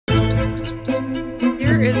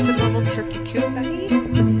coop, buddy.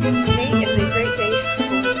 Today is a great day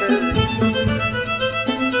for birds.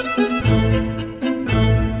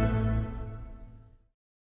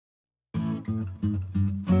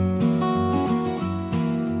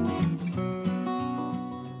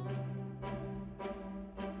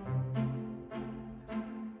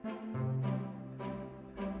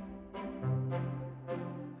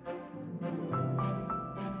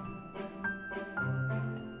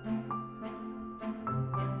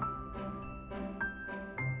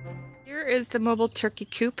 Here is the mobile turkey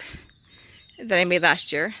coop that I made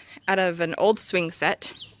last year out of an old swing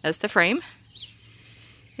set as the frame.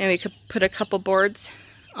 And we could put a couple boards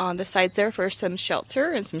on the sides there for some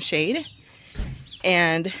shelter and some shade.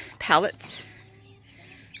 And pallets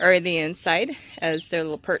are in the inside as their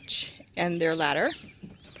little perch and their ladder.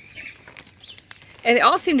 And they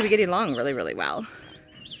all seem to be getting along really, really well.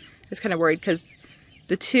 I was kind of worried because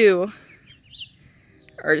the two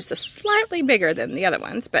are just slightly bigger than the other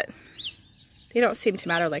ones, but they don't seem to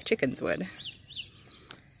matter like chickens would.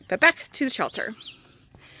 But back to the shelter.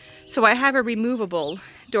 So I have a removable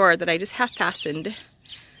door that I just half fastened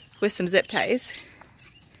with some zip ties.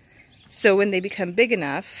 So when they become big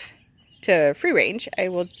enough to free range, I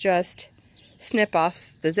will just snip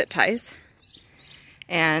off the zip ties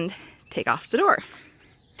and take off the door.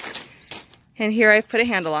 And here I've put a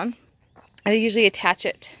handle on. I usually attach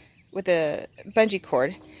it with a bungee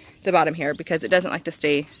cord at the bottom here because it doesn't like to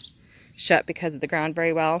stay shut because of the ground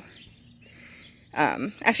very well.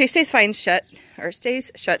 Actually stays shut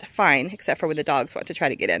fine, except for when the dogs want to try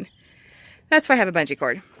to get in. That's why I have a bungee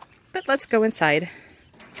cord. But let's go inside.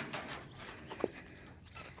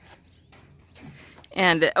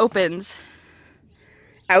 And it opens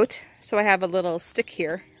out, so I have a little stick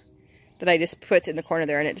here that I just put in the corner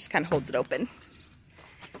there, and it just kind of holds it open.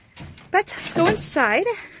 But let's go inside.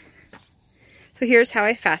 So here's how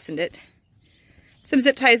I fastened it. Some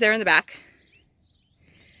zip ties there in the back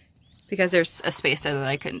because there's a space there that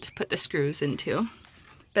I couldn't put the screws into.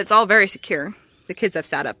 But it's all very secure. The kids have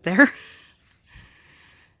sat up there.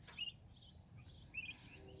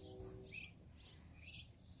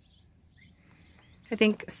 I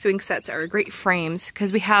think swing sets are great frames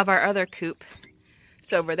because we have our other coop.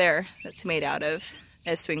 It's over there that's made out of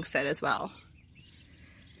a swing set as well.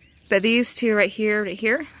 But these two right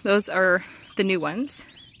here, those are the new ones.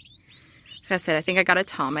 Like I said, I think I got a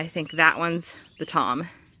tom. I think that one's the tom.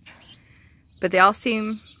 But they all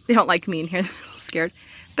seem, they don't like me in here, they're a little scared.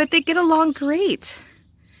 But they get along great.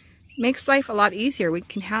 Makes life a lot easier. We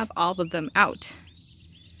can have all of them out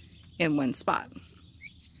in one spot.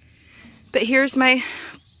 But here's my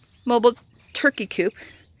mobile turkey coop.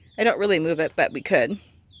 I don't really move it, but we could.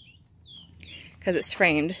 Because it's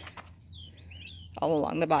framed all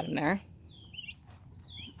along the bottom there.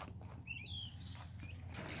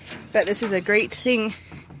 But this is a great thing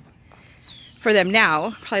for them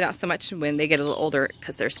now. Probably not so much when they get a little older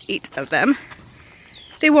because there's 8 of them.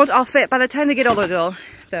 They won't all fit. By the time they get older though,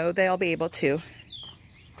 they'll be able to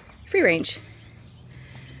free range.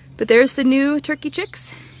 But there's the new turkey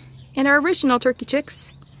chicks and our original turkey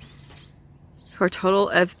chicks for a total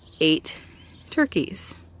of 8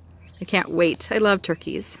 turkeys. I can't wait. I love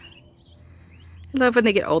turkeys. I love when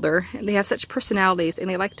they get older and they have such personalities and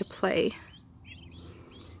they like to play.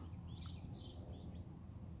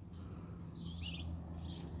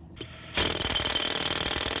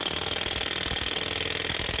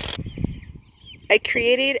 I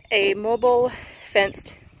created a mobile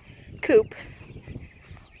fenced coop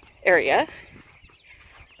area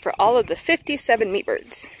for all of the 57 meat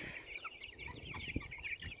birds.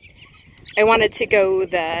 I wanted to go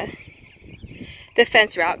the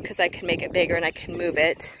fence route because I can make it bigger and I can move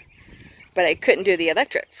it, but I couldn't do the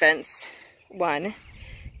electric fence one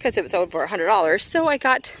because it was over $100. So I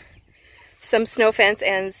got some snow fence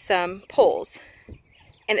and some poles,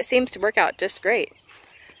 and it seems to work out just great.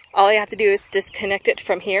 All I have to do is disconnect it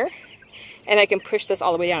from here, and I can push this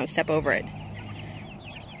all the way down and step over it.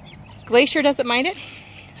 Glacier doesn't mind it.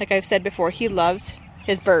 Like I've said before, he loves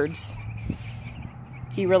his birds.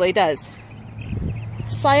 He really does.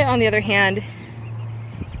 Saya, on the other hand,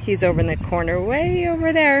 he's over in the corner, way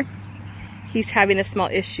over there. He's having a small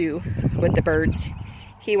issue with the birds.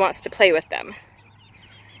 He wants to play with them.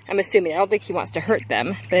 I'm assuming. I don't think he wants to hurt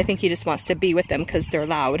them, but I think he just wants to be with them because they're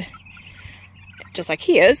loud. Just like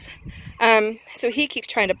he is. So he keeps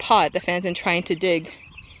trying to paw at the fence and trying to dig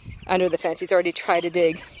under the fence. He's already tried to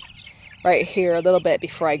dig right here a little bit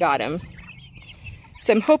before I got him.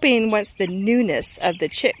 So I'm hoping once the newness of the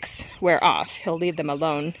chicks wear off, he'll leave them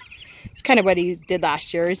alone. It's kind of what he did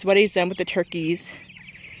last year. It's what he's done with the turkeys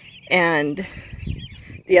and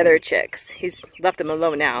the other chicks. He's left them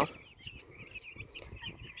alone now.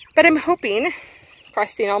 But I'm hoping,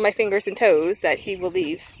 crossing all my fingers and toes, that he will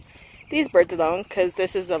leave these birds alone, because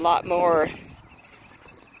this is a lot more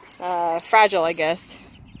fragile, I guess,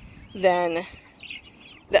 than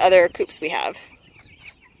the other coops we have.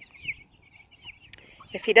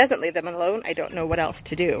 If he doesn't leave them alone, I don't know what else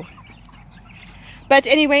to do. But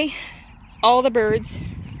anyway, all the birds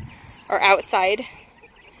are outside.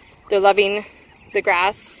 They're loving the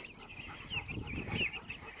grass.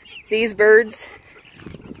 These birds,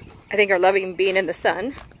 I think, are loving being in the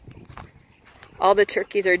sun. All the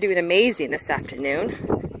turkeys are doing amazing this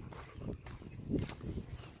afternoon.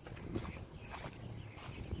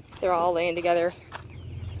 They're all laying together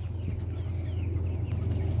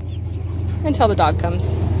until the dog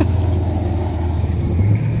comes.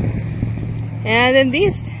 And then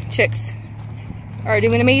these chicks are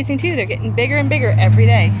doing amazing too. They're getting bigger and bigger every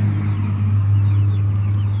day.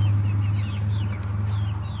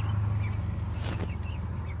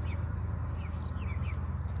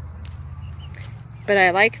 But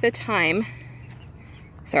I like the time,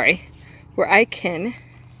 where I can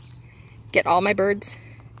get all my birds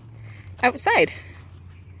outside.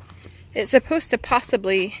 It's supposed to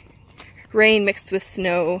possibly rain mixed with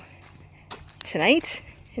snow tonight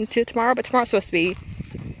into tomorrow, but tomorrow's supposed to be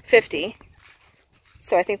 50.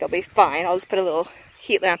 So I think they'll be fine. I'll just put a little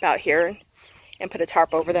heat lamp out here and put a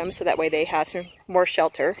tarp over them so that way they have some more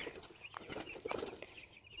shelter.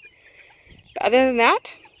 But other than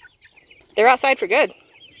that, they're outside for good.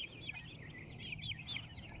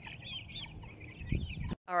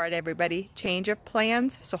 All right, everybody, change of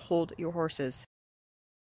plans, so hold your horses.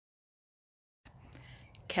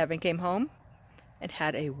 Kevin came home and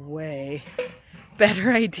had a way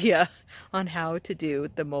better idea on how to do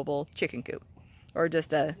the mobile chicken coop, or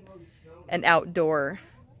just an outdoor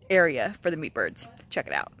area for the meat birds. Check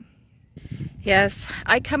it out. Yes,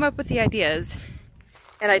 I come up with the ideas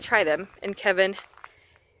and I try them, and Kevin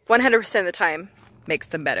 100% of the time makes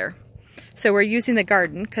them better. So we're using the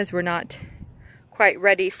garden because we're not quite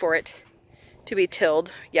ready for it to be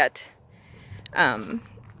tilled yet.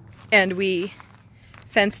 And we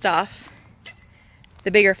fenced off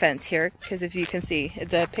the bigger fence here, because if you can see,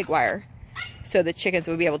 it's a pig wire, so the chickens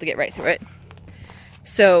will be able to get right through it.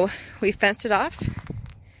 So we fenced it off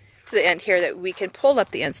to the end here that we can pull up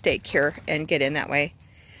the end stake here and get in that way.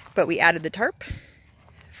 But we added the tarp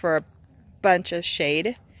for a bunch of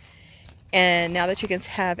shade, and now the chickens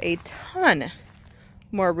have a ton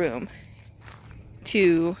more room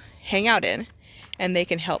to hang out in, and they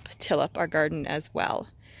can help till up our garden as well.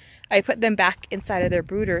 I put them back inside of their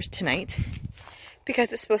brooders tonight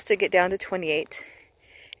because it's supposed to get down to 28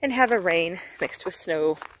 and have a rain mixed with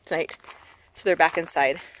snow tonight, so they're back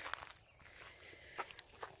inside.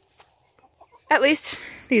 At least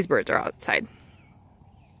these birds are outside.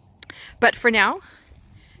 But for now,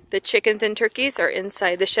 the chickens and turkeys are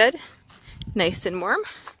inside the shed, nice and warm.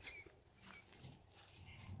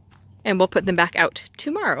 And we'll put them back out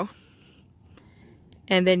tomorrow.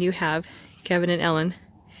 And then you have Kevin and Ellen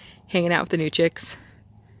hanging out with the new chicks.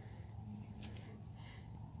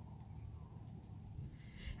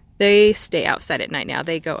 They stay outside at night now.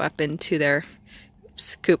 They go up into their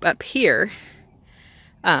coop up here,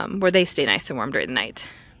 where they stay nice and warm during the night.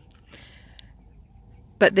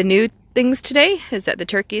 But the new things today is that the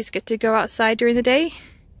turkeys get to go outside during the day,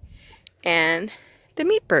 and the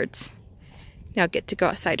meat birds now get to go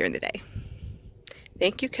outside during the day.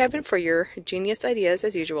 Thank you, Kevin, for your genius ideas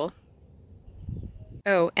as usual.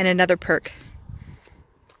 Oh, and another perk.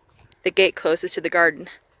 The gate closes to the garden,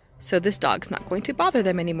 so this dog's not going to bother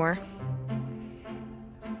them anymore.